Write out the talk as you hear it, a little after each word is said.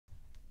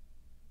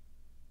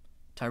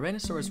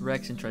Tyrannosaurus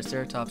rex and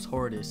Triceratops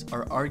horridus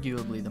are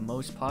arguably the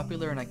most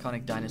popular and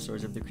iconic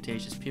dinosaurs of the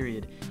Cretaceous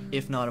period,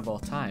 if not of all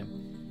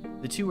time.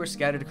 The two are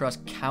scattered across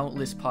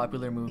countless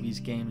popular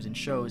movies, games, and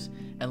shows,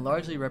 and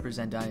largely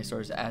represent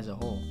dinosaurs as a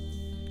whole.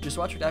 Just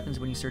watch what happens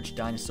when you search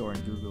dinosaur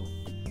in Google.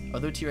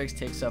 Although T-Rex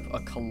takes up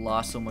a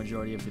colossal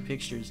majority of the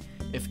pictures,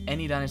 if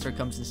any dinosaur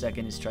comes in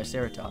second, it's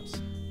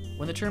Triceratops.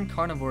 When the term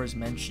carnivore is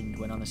mentioned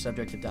when on the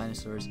subject of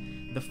dinosaurs,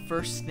 the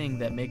first thing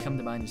that may come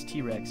to mind is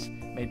T-Rex,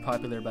 made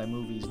popular by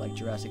movies like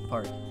Jurassic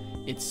Park.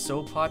 It's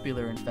so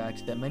popular, in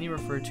fact, that many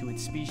refer to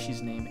its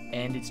species name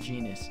and its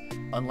genus,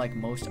 unlike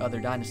most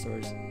other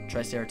dinosaurs,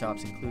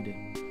 Triceratops included.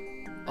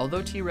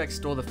 Although T-Rex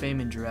stole the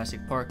fame in Jurassic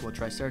Park while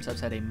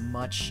Triceratops had a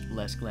much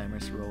less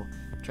glamorous role,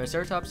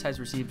 Triceratops has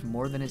received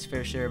more than its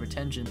fair share of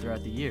attention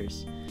throughout the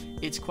years.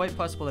 It's quite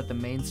possible that the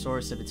main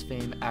source of its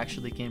fame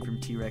actually came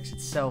from T-Rex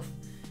itself.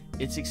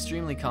 It's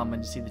extremely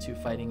common to see the two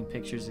fighting in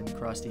pictures and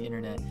across the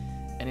internet,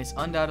 and it's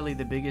undoubtedly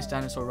the biggest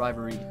dinosaur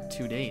rivalry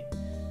to date.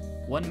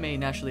 One may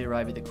naturally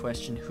arrive at the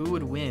question, who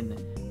would win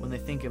when they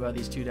think about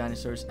these two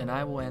dinosaurs, and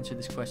I will answer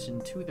this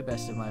question to the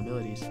best of my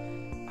abilities.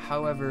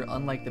 However,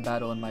 unlike the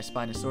battle in my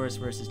Spinosaurus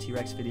vs.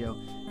 T-Rex video,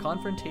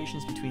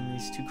 confrontations between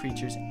these two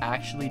creatures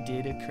actually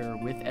did occur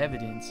with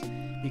evidence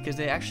because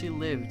they actually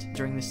lived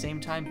during the same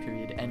time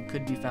period and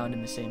could be found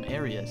in the same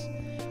areas.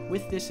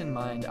 With this in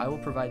mind, I will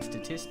provide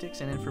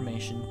statistics and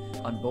information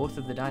on both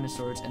of the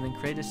dinosaurs and then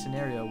create a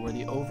scenario where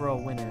the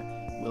overall winner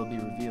will be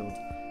revealed.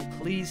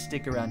 Please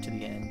stick around to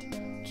the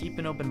end, keep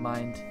an open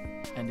mind,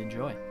 and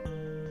enjoy.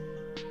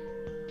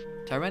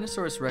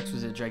 Tyrannosaurus rex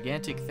was a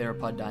gigantic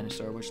theropod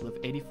dinosaur which lived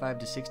 85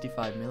 to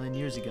 65 million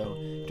years ago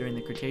during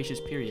the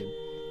Cretaceous period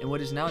in what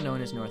is now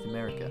known as North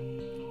America.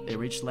 They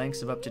reached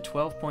lengths of up to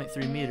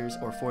 12.3 meters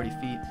or 40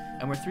 feet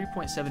and were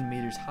 3.7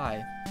 meters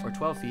high or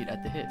 12 feet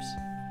at the hips.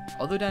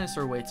 Although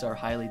dinosaur weights are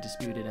highly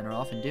disputed and are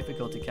often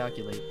difficult to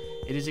calculate,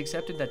 it is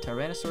accepted that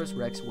Tyrannosaurus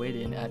rex weighed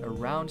in at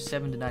around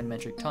 7 to 9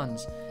 metric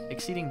tons,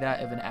 exceeding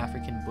that of an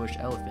African bush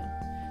elephant.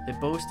 They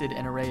boasted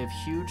an array of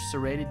huge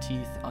serrated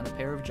teeth on a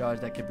pair of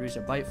jaws that could produce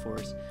a bite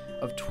force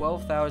of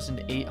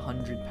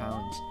 12,800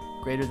 pounds,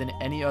 greater than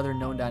any other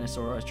known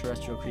dinosaur or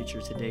terrestrial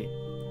creature to date.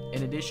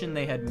 In addition,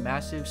 they had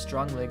massive,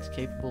 strong legs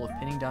capable of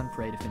pinning down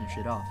prey to finish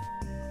it off.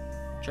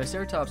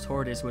 Triceratops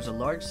horridus was a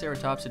large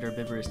ceratopsid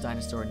herbivorous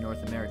dinosaur in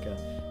North America,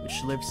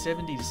 which lived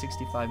 70 to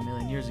 65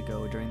 million years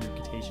ago during the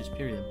Cretaceous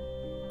period.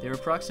 They were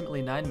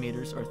approximately 9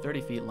 meters or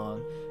 30 feet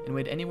long and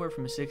weighed anywhere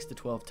from 6 to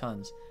 12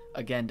 tons.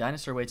 Again,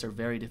 dinosaur weights are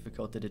very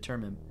difficult to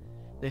determine.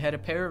 They had a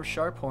pair of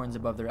sharp horns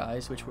above their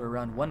eyes which were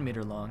around 1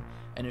 meter long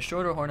and a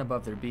shorter horn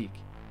above their beak.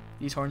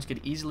 These horns could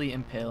easily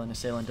impale an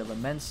assailant of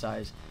immense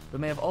size, but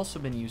may have also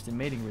been used in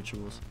mating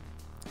rituals.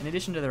 In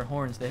addition to their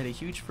horns, they had a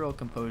huge frill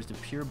composed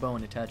of pure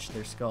bone attached to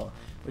their skull,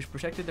 which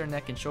protected their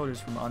neck and shoulders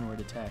from onward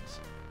attacks.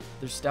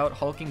 Their stout,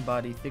 hulking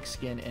body, thick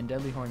skin, and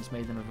deadly horns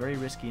made them a very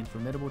risky and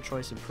formidable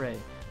choice of prey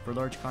for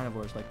large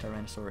carnivores like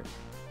Tyrannosaurus.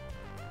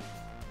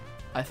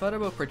 I thought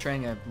about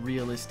portraying a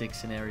realistic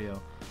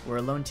scenario, where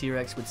a lone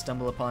T-Rex would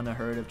stumble upon a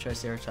herd of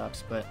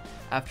Triceratops, but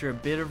after a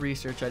bit of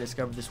research I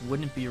discovered this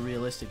wouldn't be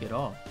realistic at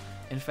all.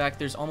 In fact,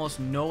 there's almost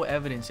no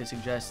evidence to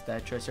suggest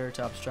that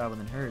Triceratops traveled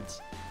in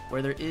herds,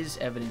 where there is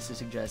evidence to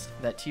suggest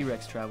that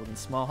T-Rex traveled in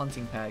small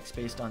hunting packs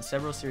based on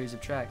several series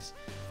of tracks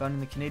found in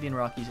the Canadian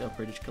Rockies of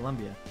British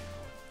Columbia.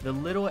 The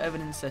little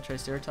evidence that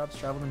Triceratops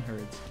traveled in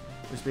herds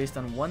was based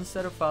on one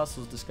set of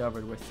fossils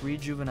discovered where 3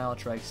 juvenile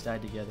trikes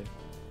died together.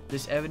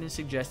 This evidence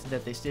suggested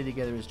that they stayed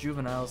together as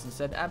juveniles and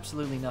said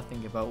absolutely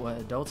nothing about what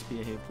adults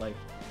behaved like.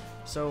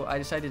 So I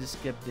decided to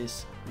skip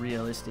this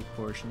realistic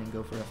portion and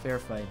go for a fair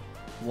fight.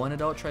 One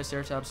adult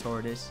Triceratops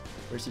horridus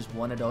versus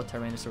one adult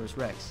Tyrannosaurus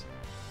rex.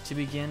 To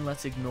begin,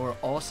 let's ignore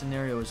all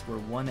scenarios where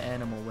one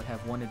animal would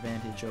have one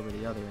advantage over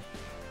the other.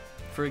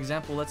 For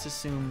example, let's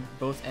assume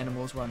both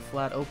animals were on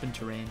flat open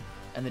terrain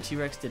and the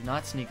T-Rex did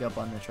not sneak up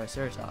on the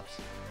Triceratops.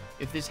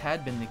 If this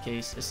had been the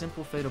case, a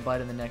simple fatal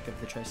bite in the neck of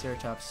the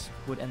Triceratops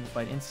would end the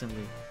fight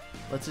instantly.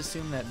 Let's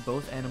assume that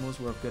both animals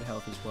were of good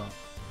health as well.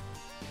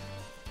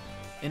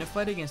 In a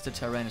fight against a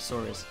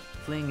Tyrannosaurus,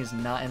 fleeing is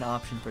not an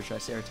option for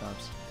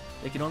Triceratops.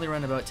 They could only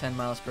run about 10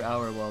 miles per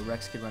hour while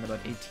Rex could run about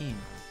 18.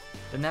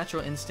 Their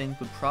natural instinct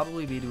would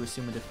probably be to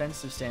assume a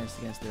defensive stance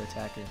against their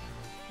attacker.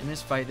 In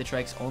this fight, the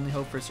Trike's only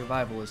hope for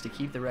survival is to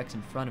keep the Rex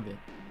in front of it.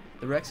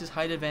 The Rex's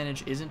height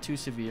advantage isn't too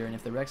severe, and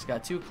if the Rex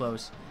got too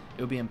close,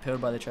 it would be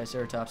impaled by the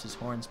Triceratops'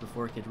 horns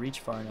before it could reach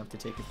far enough to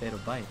take a fatal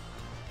bite.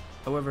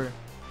 However,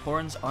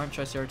 horns aren't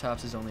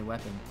Triceratops' only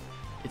weapon.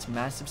 Its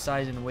massive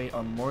size and weight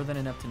are more than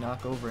enough to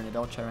knock over an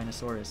adult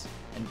Tyrannosaurus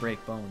and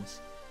break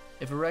bones.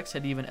 If a Rex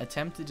had even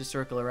attempted to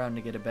circle around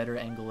to get a better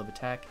angle of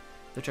attack,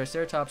 the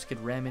Triceratops could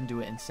ram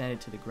into it and send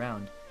it to the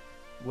ground,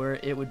 where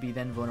it would be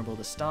then vulnerable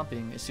to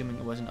stomping, assuming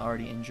it wasn't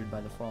already injured by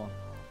the fall.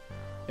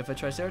 If a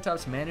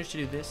Triceratops managed to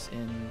do this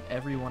in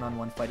every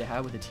one-on-one fight it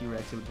had with a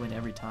T-Rex, it would win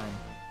every time.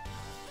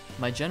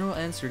 My general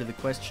answer to the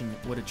question,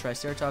 would a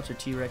Triceratops or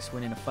T-Rex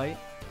win in a fight,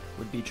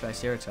 would be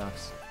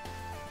Triceratops.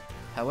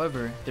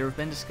 However, there have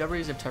been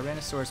discoveries of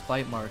Tyrannosaurus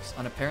bite marks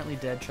on apparently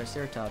dead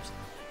Triceratops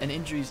and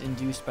injuries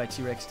induced by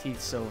T-Rex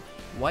teeth, so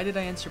why did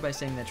I answer by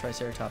saying that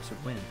Triceratops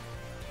would win?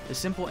 The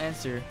simple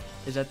answer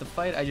is that the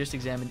fight I just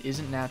examined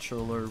isn't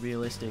natural or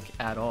realistic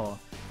at all.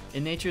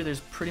 In nature, there's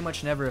pretty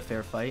much never a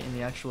fair fight, and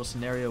the actual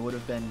scenario would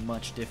have been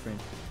much different.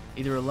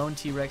 Either a lone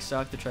T-Rex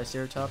stalked the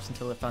Triceratops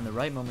until it found the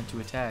right moment to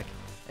attack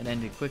and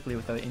ended quickly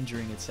without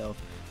injuring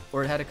itself,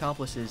 or it had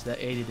accomplices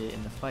that aided it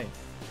in the fight.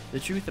 The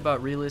truth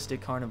about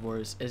realistic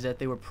carnivores is that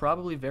they were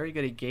probably very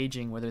good at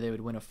gauging whether they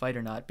would win a fight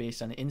or not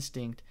based on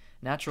instinct,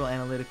 natural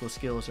analytical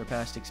skills, or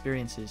past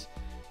experiences.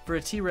 For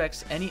a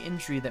T-Rex, any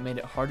injury that made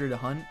it harder to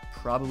hunt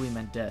probably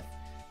meant death,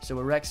 so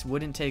a Rex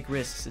wouldn't take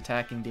risks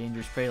attacking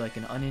dangerous prey like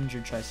an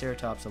uninjured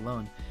Triceratops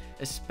alone,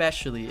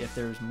 especially if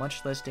there was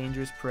much less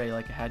dangerous prey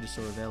like a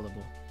Hadrosaur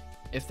available.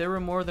 If there were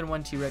more than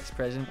one T-Rex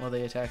present while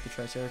they attacked the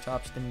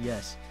Triceratops, then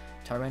yes,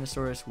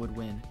 Tyrannosaurus would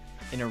win.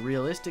 In a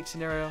realistic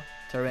scenario,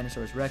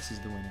 Tyrannosaurus Rex is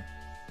the winner.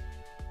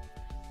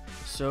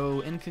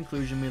 So, in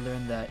conclusion, we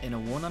learned that in a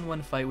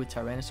one-on-one fight with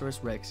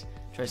Tyrannosaurus Rex,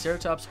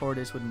 Triceratops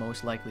horridus would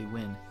most likely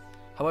win.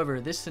 However,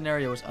 this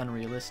scenario is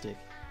unrealistic.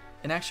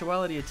 In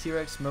actuality, a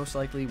T-Rex most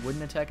likely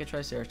wouldn't attack a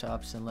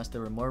Triceratops unless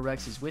there were more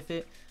Rexes with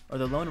it, or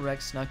the lone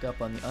Rex snuck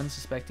up on the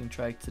unsuspecting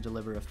trike to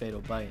deliver a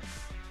fatal bite.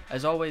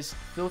 As always,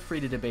 feel free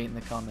to debate in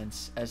the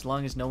comments, as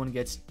long as no one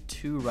gets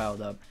too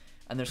riled up,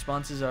 and the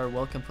responses are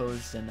well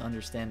composed and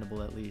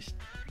understandable at least.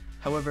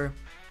 However,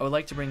 I would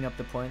like to bring up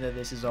the point that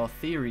this is all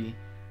theory,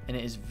 and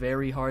it is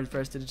very hard for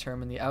us to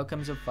determine the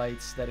outcomes of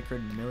fights that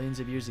occurred millions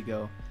of years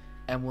ago,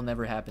 and will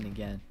never happen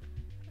again.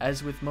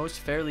 As with most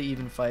fairly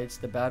even fights,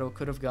 the battle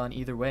could have gone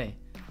either way.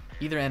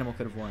 Either animal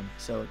could have won,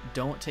 so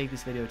don't take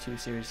this video too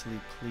seriously,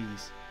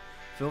 please.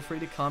 Feel free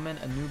to comment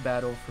a new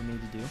battle for me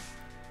to do.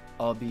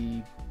 I'll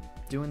be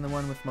doing the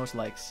one with most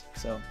likes,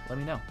 so let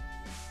me know.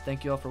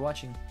 Thank you all for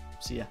watching.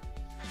 See ya.